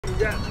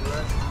got me,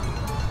 right?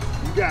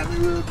 You got me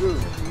real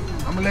good.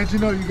 I'm gonna let you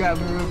know you got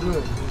me real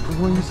good. Because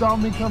when you saw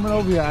me coming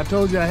over here, I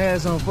told you I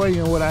had something for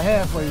you, and what I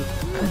had for you,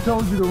 I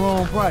told you the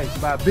wrong price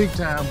by big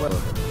time, but...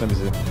 Let me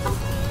see.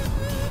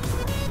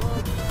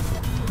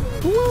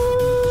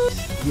 What?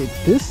 Yeah,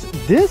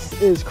 this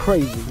is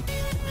crazy.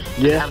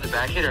 Does it have the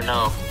back hit or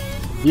no?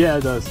 Yeah,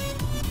 it does.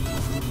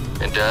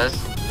 It does?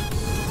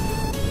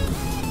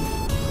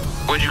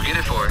 What'd you get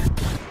it for?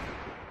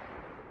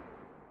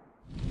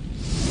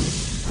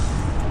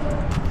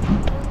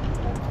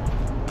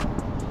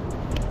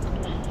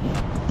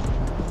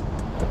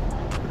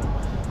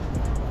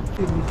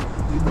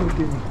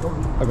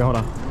 Okay, hold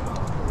on.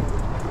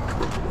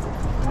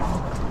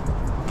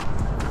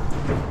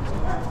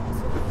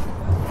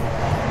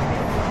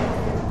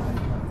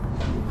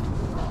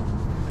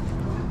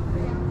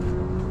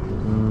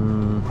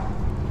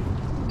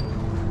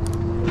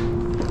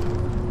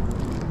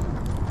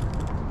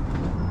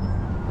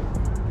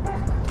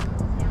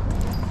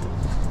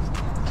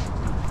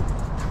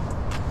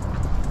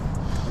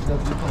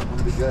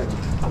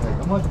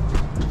 How much?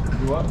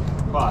 You what?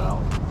 $5.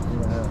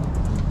 Yeah.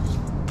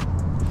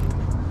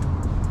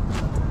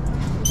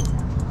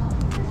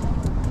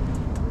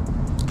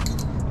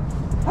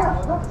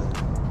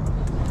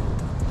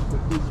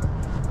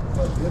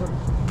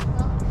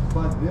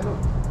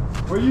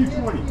 For you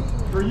 20.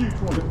 For you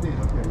 20. Okay, yeah.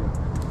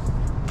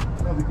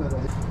 No, because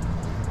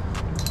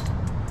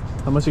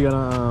How much you got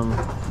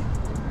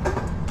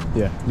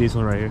yeah, these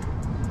one right here.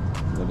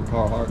 The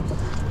car hearts?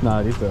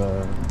 Nah, these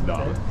 $1.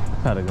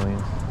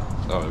 Patagonians.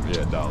 Oh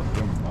yeah, $1.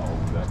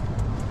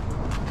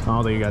 I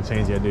don't think you got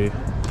change yet, dude. I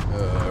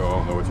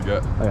don't know what you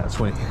got. I got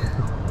 20.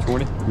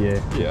 20? Yeah.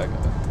 Yeah, I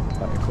got it.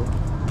 Alright, cool.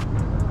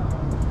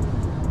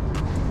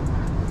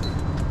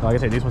 Oh, I can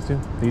take these ones too.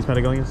 These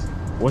Patagonians.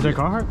 What's their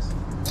Carhartts?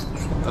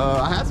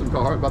 I had some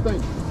Carhartt, but I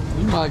think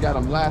you might have got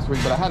them last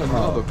week, but I had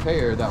another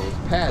pair that was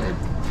padded.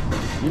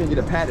 You didn't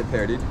get a padded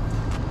pair, did you?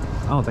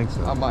 I don't think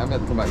so. I might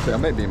have to come back and say I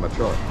may be in my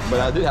truck, but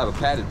I did have a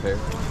padded pair.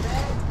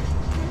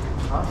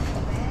 Huh?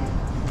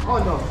 Oh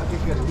no, I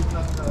think it's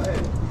not. Hey,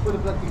 put the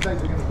plastic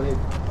bags again, babe.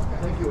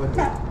 Thank you. I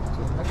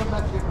come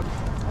back here.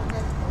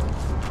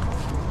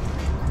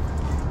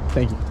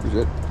 Thank you. You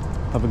good?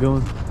 Have a good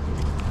one.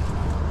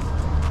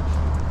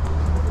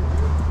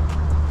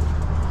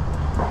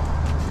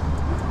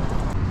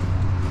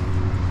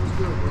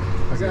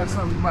 I got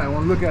something you might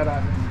want to look at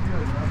out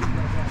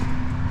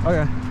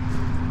there. Okay.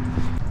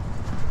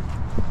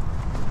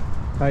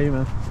 How are you,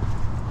 man?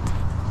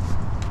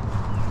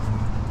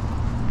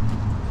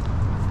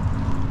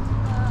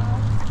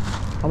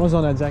 How much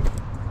on that jacket?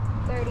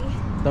 30.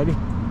 30?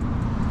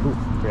 Ooh,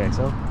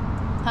 3XL?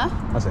 Huh?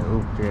 I said,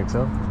 ooh,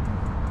 3XL?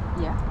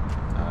 Yeah.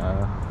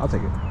 I'll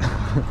take it.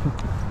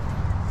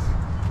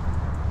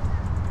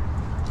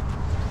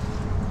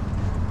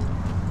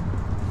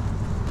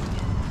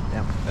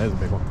 Damn, that is a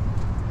big one.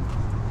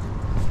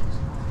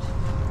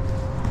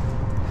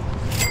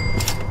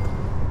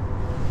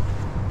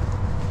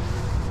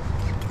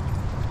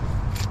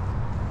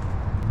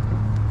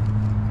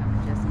 I'm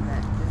adjusting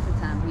that. This is the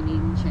time we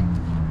need to change.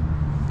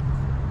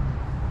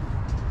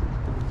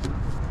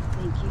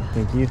 Thank you.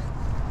 Thank you.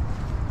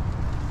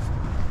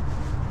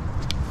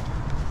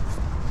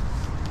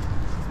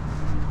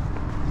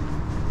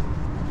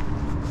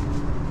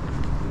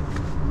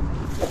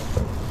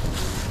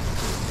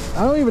 I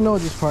don't even know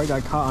if this part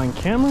got caught on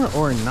camera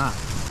or not,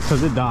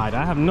 because it died.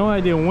 I have no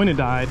idea when it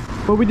died,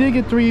 but we did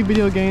get 3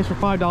 video games for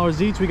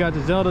 $5 each. We got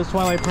the Zelda,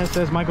 Twilight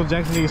Princess, Michael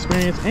Jackson The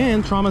Experience,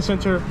 and Trauma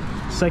Center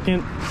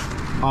second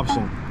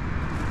option.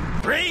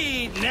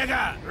 Read,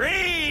 nigga,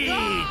 read!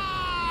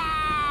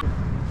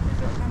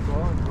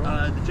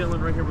 The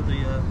gentleman right here with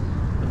the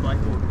black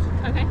borders.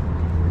 Okay.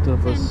 The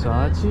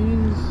Versace's.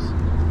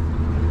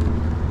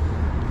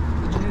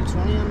 Did you do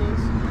 20 on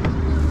these?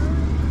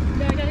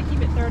 No, I gotta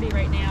keep it 30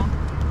 right now.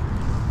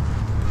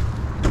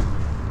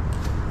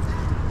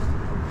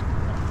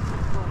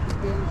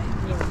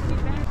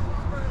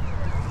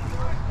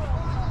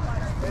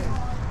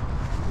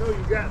 You know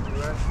you got me,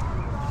 right?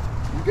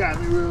 You got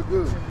me real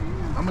good.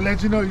 I'm gonna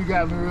let you know you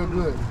got me real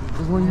good.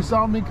 Because when you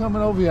saw me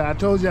coming over here, I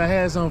told you I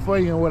had something for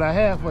you, and what I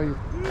had for you,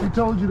 he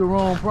told you the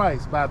wrong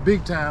price by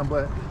big time,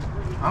 but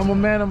I'm a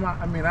man of my,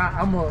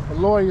 I'm a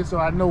lawyer, so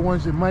I know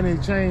once your money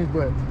changed,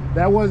 but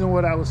that wasn't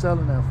what I was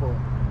selling that for.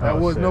 That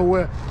was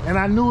nowhere. And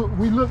I knew it,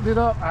 we looked it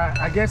up.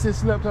 I guess it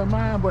slipped her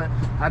mind, but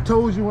I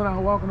told you when I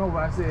was walking over,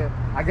 I said,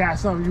 I got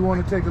something you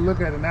want to take a look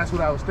at, and that's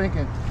what I was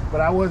thinking,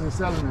 but I wasn't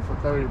selling it for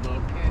 30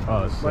 bucks.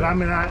 Oh, shit. But I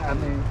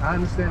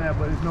understand that,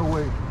 but there's no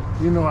way,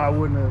 you know I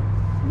wouldn't have,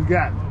 you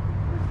got me.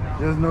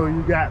 Just know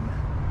you got me.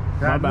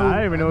 My bad. I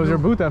didn't even know it was your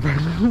booth at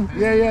first.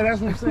 Yeah, that's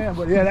what I'm saying,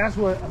 but yeah, that's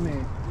what,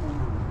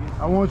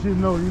 I want you to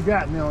know you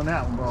got me on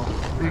that one, bro,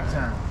 big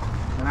time.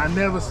 And I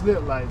never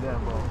slipped like that,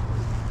 bro.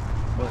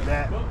 But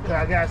that, cause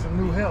I got some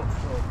new help,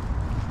 so.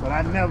 But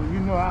I never, you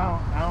know, I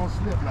don't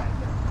slip like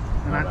that.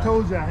 And I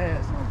told you I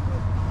had something.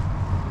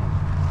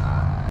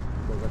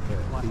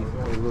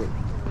 Hey, look.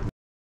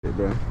 Hey,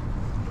 bro.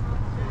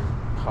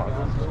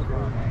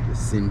 The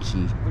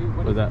Cinchi.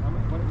 What is that?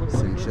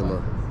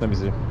 Cinchilla. Let me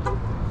see.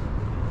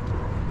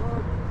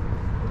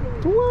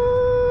 What?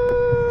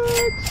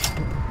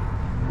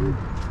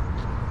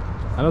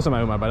 I know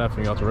somebody who might buy that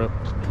for me off the rip.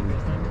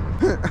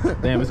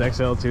 Damn, it's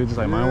XL too, just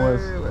like mine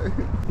was.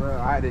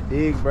 Bro, I had to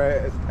dig,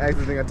 bro. That's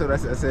the thing I told her. I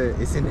said,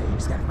 it's in there. You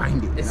just gotta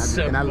find it.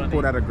 And I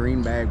pulled out a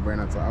green bag, bro,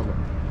 and I was like,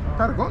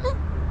 Patagonia?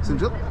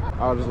 Cinchilla?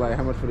 I was just like,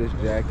 how much for this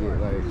jacket?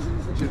 Like,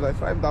 she was like,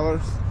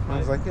 $5. I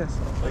was like, yes.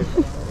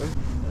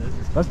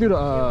 Let's do the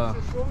I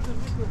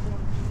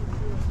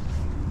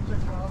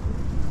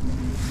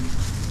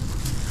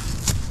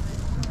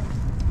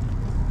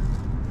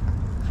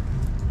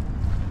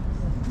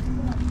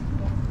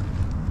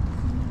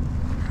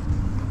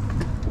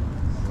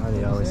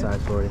need always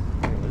size 40.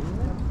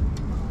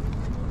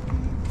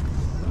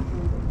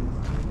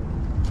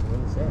 What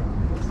is that?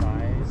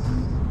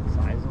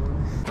 Size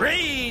order?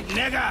 Read,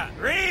 nigga,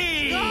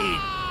 read!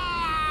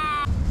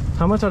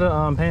 How much are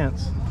the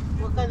pants?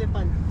 What kind of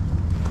pants?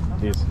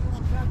 These.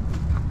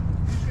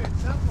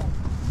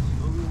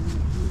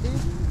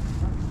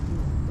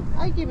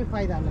 I give it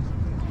 $5.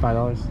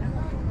 $5.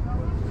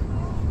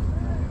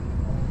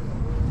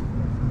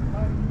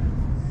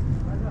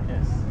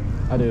 Yes.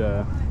 I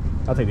do.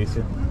 I'll take these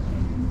two.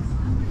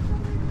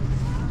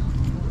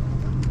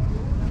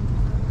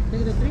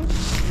 Take the 3?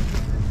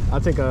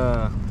 I'll take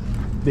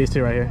these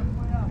two right here.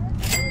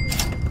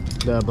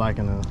 The black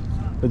and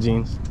the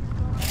jeans.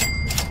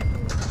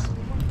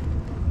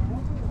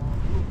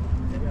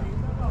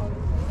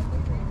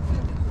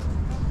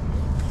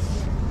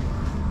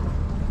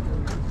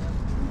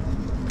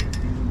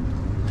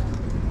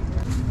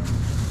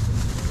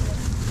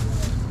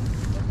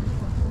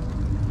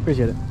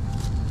 Appreciate it.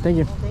 Thank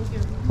you. Thank you.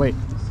 Wait,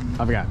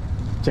 I forgot.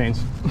 Change.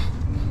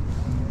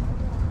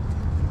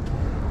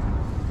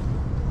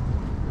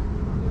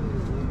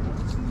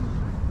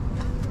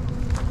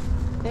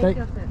 Thank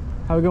you, sir.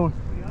 Have a good one.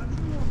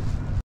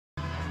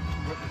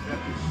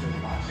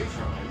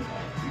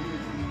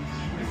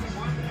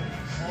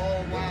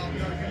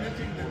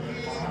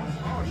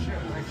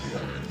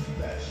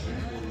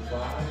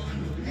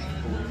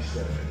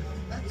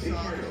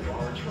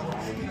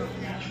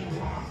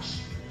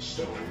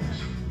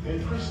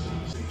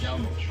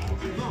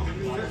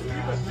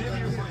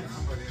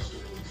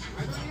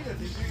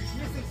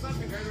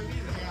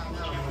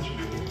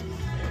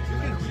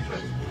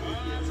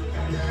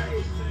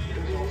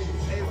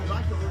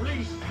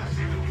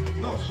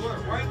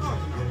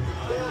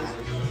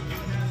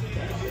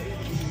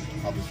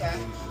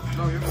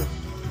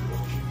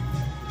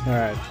 All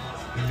right.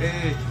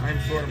 Hey, I'm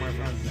sorry, my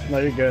friend. No,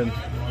 you're good.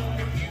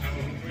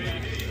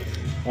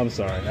 I'm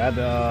sorry.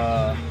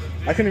 I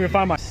couldn't even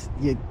find my.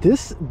 Yeah,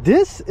 this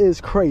is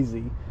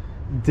crazy.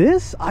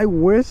 This I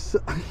wish.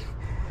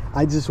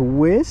 I just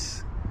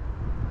wish.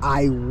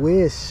 I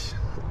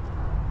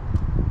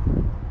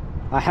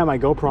had my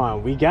GoPro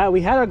on. We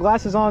had our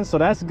glasses on, so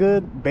that's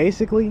good.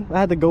 Basically, I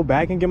had to go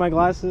back and get my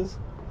glasses.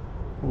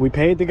 We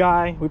paid the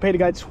guy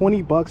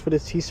 20 bucks for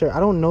this t-shirt. I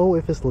don't know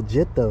if it's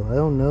legit though. I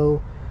don't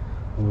know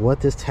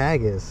what this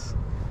tag is.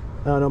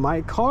 I don't know.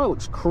 My car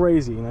looks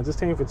crazy, and I just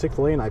came from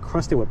Chick-fil-A and I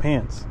crushed it with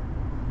pants.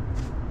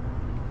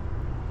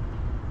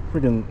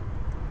 Freaking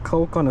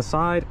Coke on the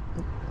side.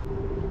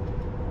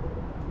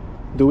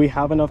 Do we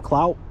have enough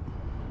clout?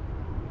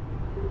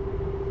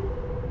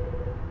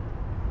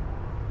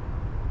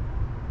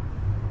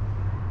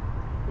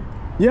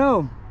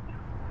 Yo.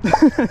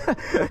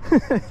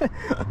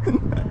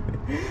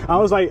 I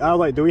was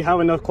like, do we have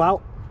enough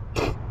clout?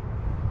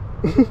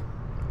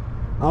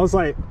 I was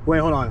like, wait,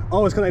 hold on.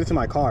 Oh, it's connected to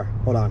my car.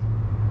 Hold on.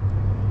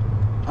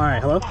 All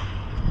right, hello?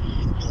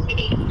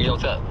 Yo,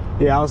 what's up?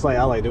 Yeah, I was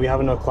like, do we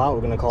have enough clout?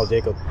 We're gonna call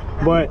Jacob.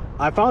 But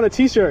I found a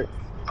t-shirt.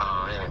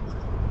 Oh,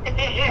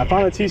 yeah. I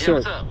found a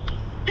t-shirt. Yeah,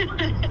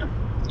 what's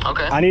up?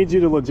 Okay. I need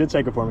you to legit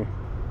check it for me.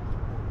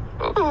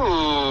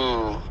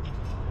 Ooh.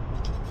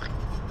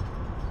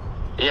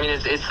 Yeah, I mean,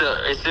 it's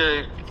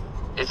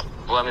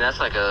well, I mean, that's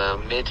like a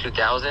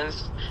mid-2000s.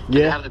 Does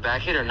Yeah. it have the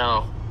back hit or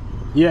no?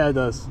 Yeah, it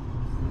does.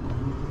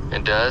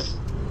 It does?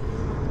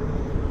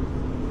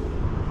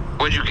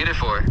 What'd you get it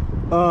for?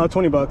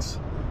 20 bucks.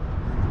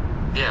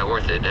 Yeah,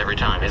 worth it every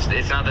time. It's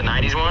not the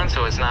 90s one,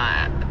 so it's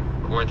not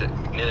worth it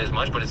nearly as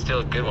much, but it's still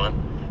a good one.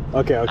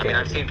 Okay. I mean,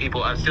 I've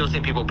still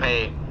seen people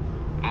pay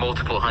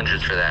multiple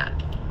hundreds for that.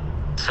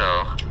 So.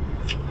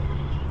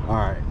 All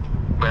right.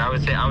 But I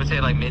would say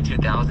like mid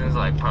 2000s,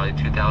 like probably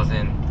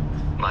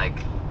 2000, like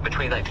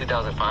between like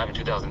 2005 and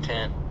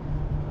 2010.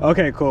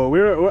 Okay,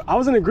 cool. I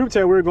was in a group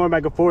chat. We were going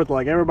back and forth.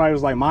 Like everybody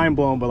was like mind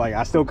blown, but like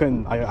I still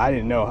couldn't. I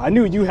didn't know. I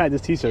knew you had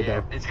this T-shirt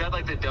though. It's got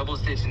like the double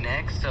stitch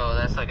neck, so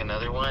that's like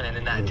another one, and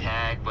then that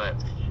tag.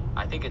 But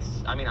I think it's.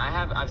 I mean,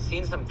 I've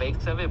seen some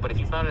fakes of it, but if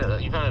you found it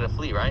at a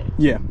flea, right?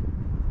 Yeah.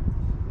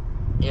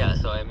 Yeah.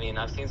 So I mean,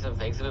 I've seen some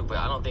fakes of it, but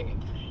I don't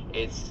think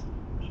it's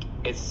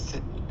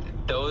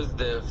those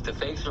the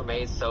fakes were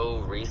made so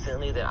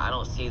recently that I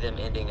don't see them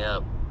ending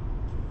up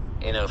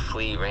in a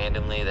flea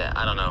randomly. That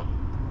I don't know.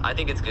 I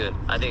think it's good.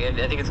 I think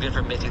it's good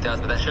for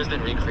mid-2000s, but that shirt's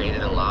been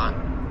recreated a lot.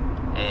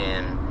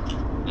 and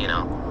you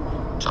know,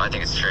 so I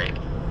think it's straight.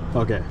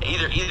 Okay.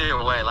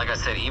 Either way, like I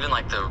said, even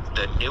like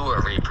the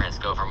newer reprints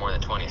go for more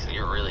than 20, so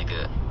you're really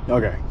good.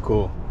 Okay,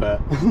 cool.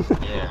 Bet.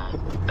 Yeah,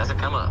 that's a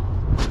come up.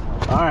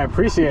 All right,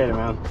 appreciate it,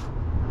 man.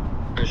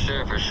 For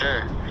sure, for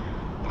sure.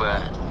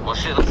 But well,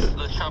 shit,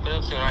 let's chop it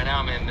up soon. Right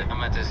now, I'm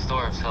at the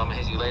store, so I'm gonna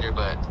hit you later.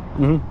 But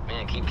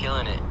man, keep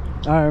killing it.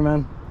 All right,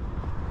 man.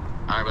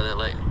 All right, brother.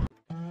 Later.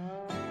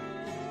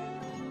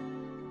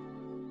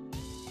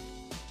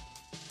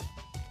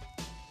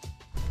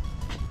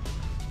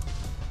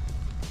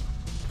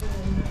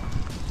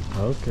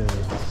 Okay.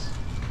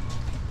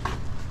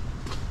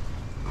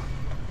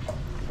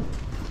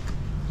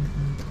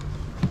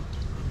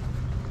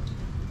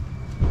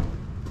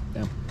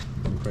 Damn,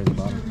 crazy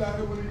bottom.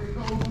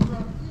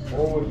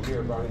 Always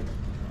here, buddy.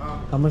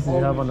 How much do you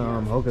have on the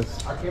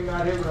Hocus? I came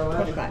out here with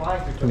 11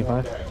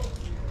 25.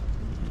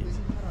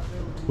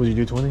 Would you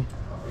do 20?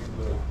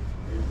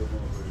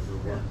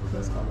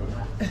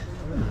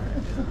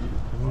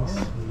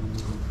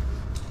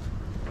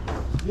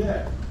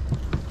 Yeah.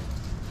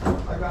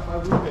 I got my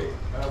roommate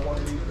and I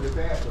wanted to use the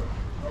bathroom.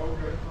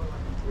 Okay.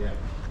 Yeah.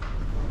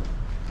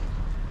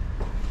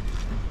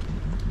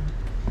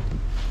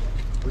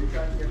 What are you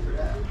trying to get for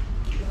that?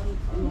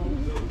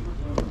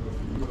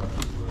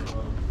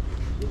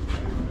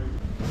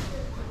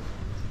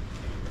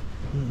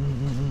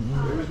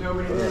 There was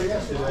nobody there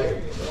yesterday.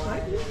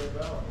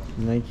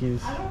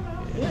 Nikes.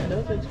 Yeah,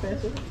 those are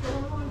expensive.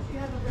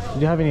 Do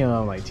you have any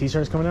like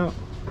t-shirts coming out?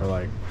 Or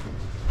like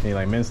any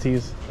like men's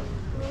tees?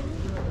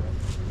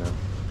 No.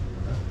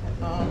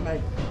 My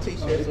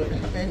t-shirts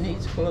and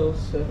these clothes,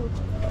 so I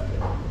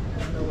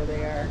don't know where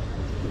they are.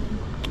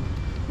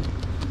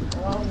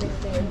 All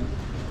mixed in.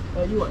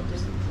 Oh, you want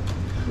just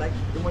like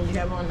the one you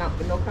have on now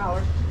with no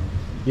collar?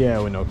 Yeah,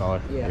 with no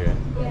collar. Yeah.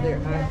 They're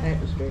I have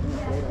to straighten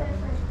them later.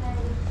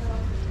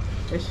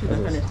 They shoot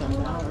 $100-some.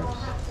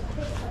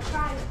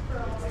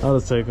 I'll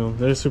just take them.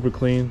 They're super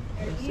clean.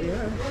 Yes, they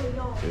are.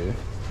 Yeah.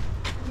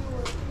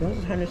 Those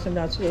 $100-some to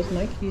those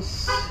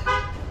Nikes.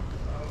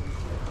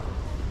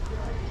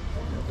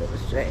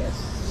 Those jazz.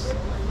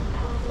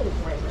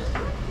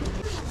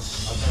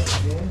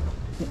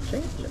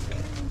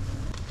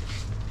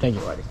 Thank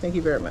you. Thank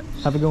you very much.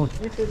 Have a good one.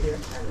 You too, dear.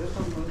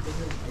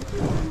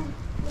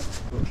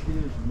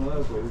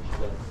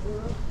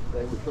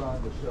 They were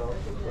trying to sell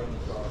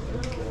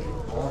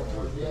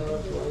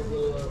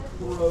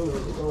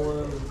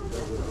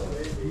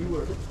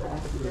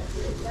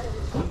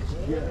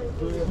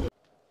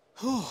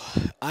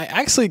I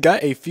actually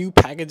got a few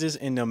packages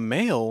in the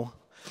mail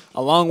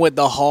along with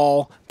the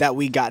haul that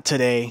we got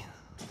today.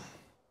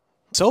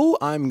 So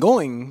I'm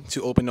going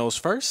to open those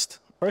first.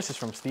 First is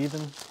from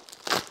Steven.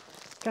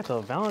 Got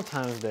the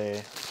Valentine's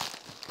Day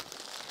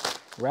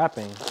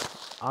wrapping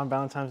on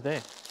Valentine's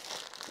Day.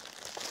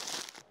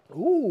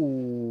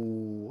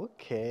 Ooh,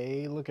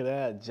 okay, look at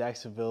that.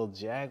 Jacksonville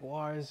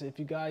Jaguars. If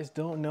you guys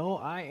don't know,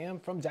 I am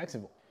from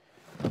Jacksonville.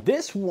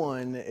 This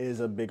one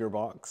is a bigger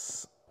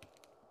box.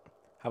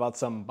 How about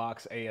some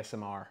box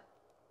ASMR?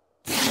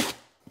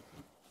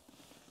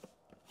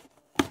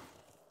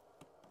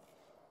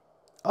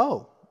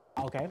 Oh,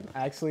 okay.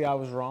 Actually, I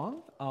was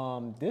wrong.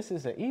 This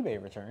is an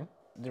eBay return.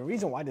 The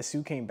reason why the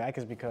shoe came back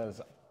is because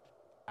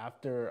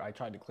after I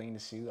tried to clean the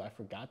shoe, I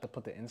forgot to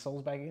put the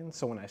insoles back in.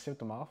 So when I shipped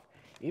them off,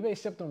 eBay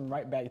shipped them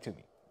right back to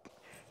me.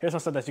 Here's some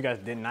stuff that you guys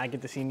did not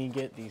get to see me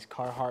get. These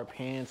Carhartt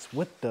pants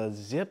with the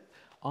zip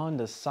on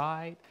the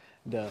side,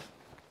 the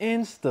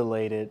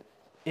installated,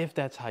 if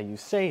that's how you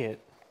say it,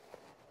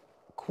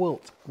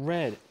 quilt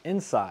red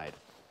inside.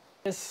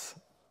 This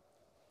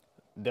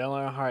Dale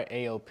Earnhardt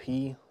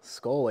AOP,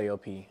 Skull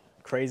AOP.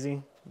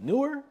 Crazy,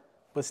 newer,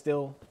 but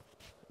still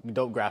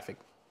dope graphic.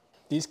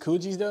 These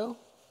Coogis though,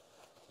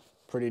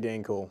 pretty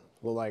dang cool.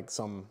 Look like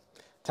some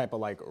type of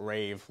like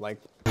rave, like.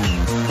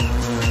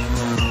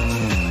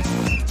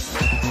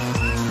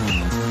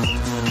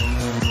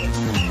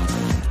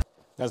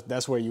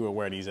 That's where you would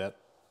wear these at.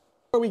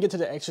 Before we get to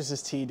the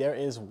Exorcist tee, there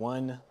is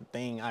one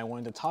thing I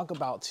wanted to talk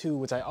about too,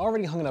 which I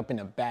already hung it up in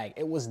the bag.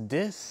 It was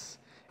this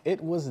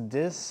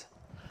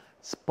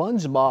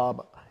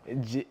SpongeBob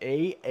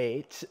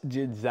AH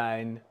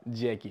design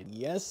jacket.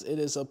 Yes, it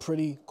is a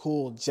pretty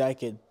cool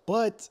jacket,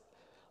 but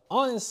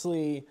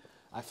honestly,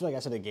 I feel like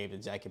I should have gave the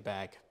jacket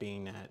back,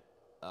 being that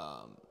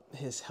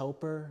his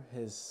helper,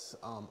 his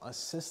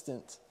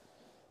assistant,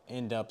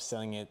 ended up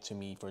selling it to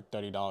me for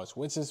 $30,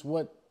 which is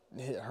what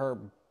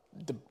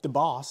the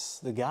boss,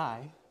 the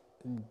guy,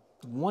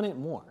 wanted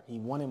more. He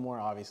wanted more,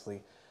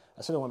 obviously.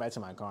 I should have went back to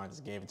my car and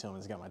just gave it to him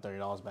and just got my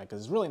 $30 back,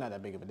 because it's really not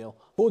that big of a deal.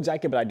 Cool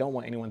jacket, but I don't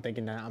want anyone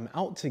thinking that I'm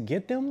out to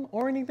get them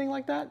or anything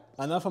like that.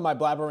 Enough of my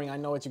blabbering. I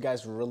know what you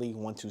guys really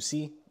want to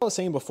see. I was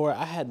saying before,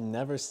 I had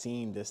never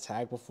seen this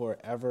tag before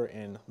ever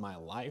in my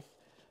life.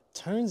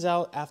 Turns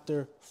out,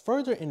 after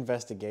further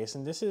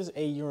investigation, this is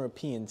a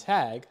European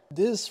tag.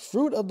 This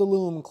Fruit of the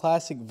Loom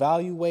Classic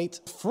Value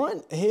Weight.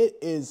 Front hit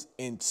is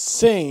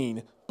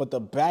insane, but the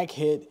back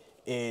hit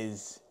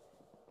is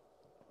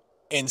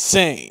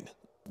insane.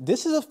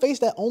 This is a face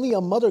that only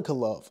a mother could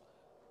love.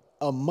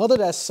 A mother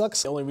that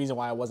sucks. The only reason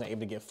why I wasn't able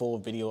to get full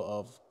video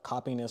of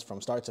copying this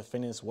from start to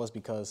finish was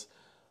because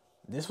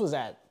this was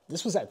at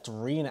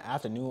 3 in the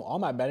afternoon. All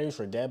my batteries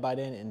were dead by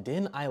then, and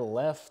then I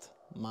left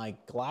my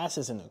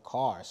glasses in the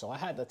car. So I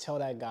had to tell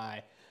that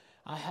guy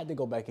I had to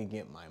go back and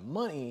get my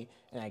money,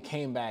 and I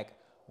came back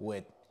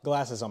with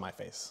glasses on my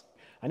face.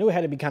 I knew it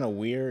had to be kind of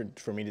weird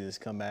for me to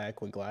just come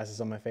back with glasses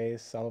on my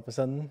face all of a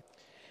sudden,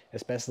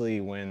 especially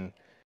when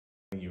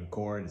you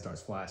record, it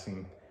starts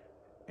flashing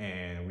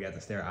and we have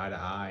to stare eye to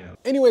eye.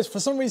 Anyways, for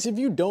some reason, if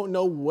you don't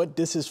know what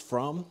this is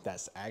from,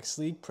 that's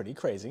actually pretty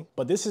crazy.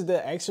 But this is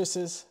the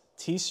Exorcist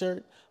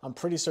t-shirt. I'm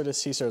pretty sure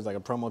this t-shirt is like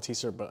a promo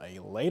t-shirt, but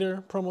a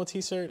later promo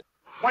t-shirt.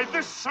 By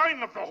this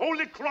sign of the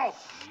Holy Cross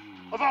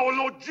of our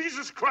Lord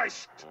Jesus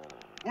Christ,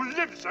 who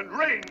lives and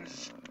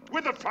reigns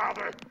with the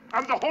Father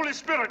and the Holy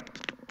Spirit.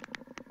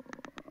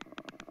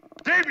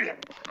 Damien!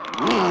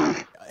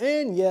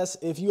 And yes,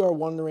 if you are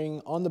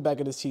wondering, on the back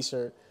of this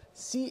t-shirt,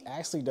 C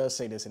actually does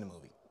say this in the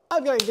movie.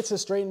 I've got to get to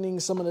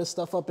straightening some of this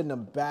stuff up in the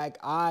back.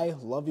 I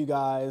love you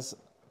guys.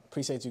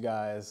 Appreciate you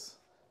guys.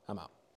 I'm out.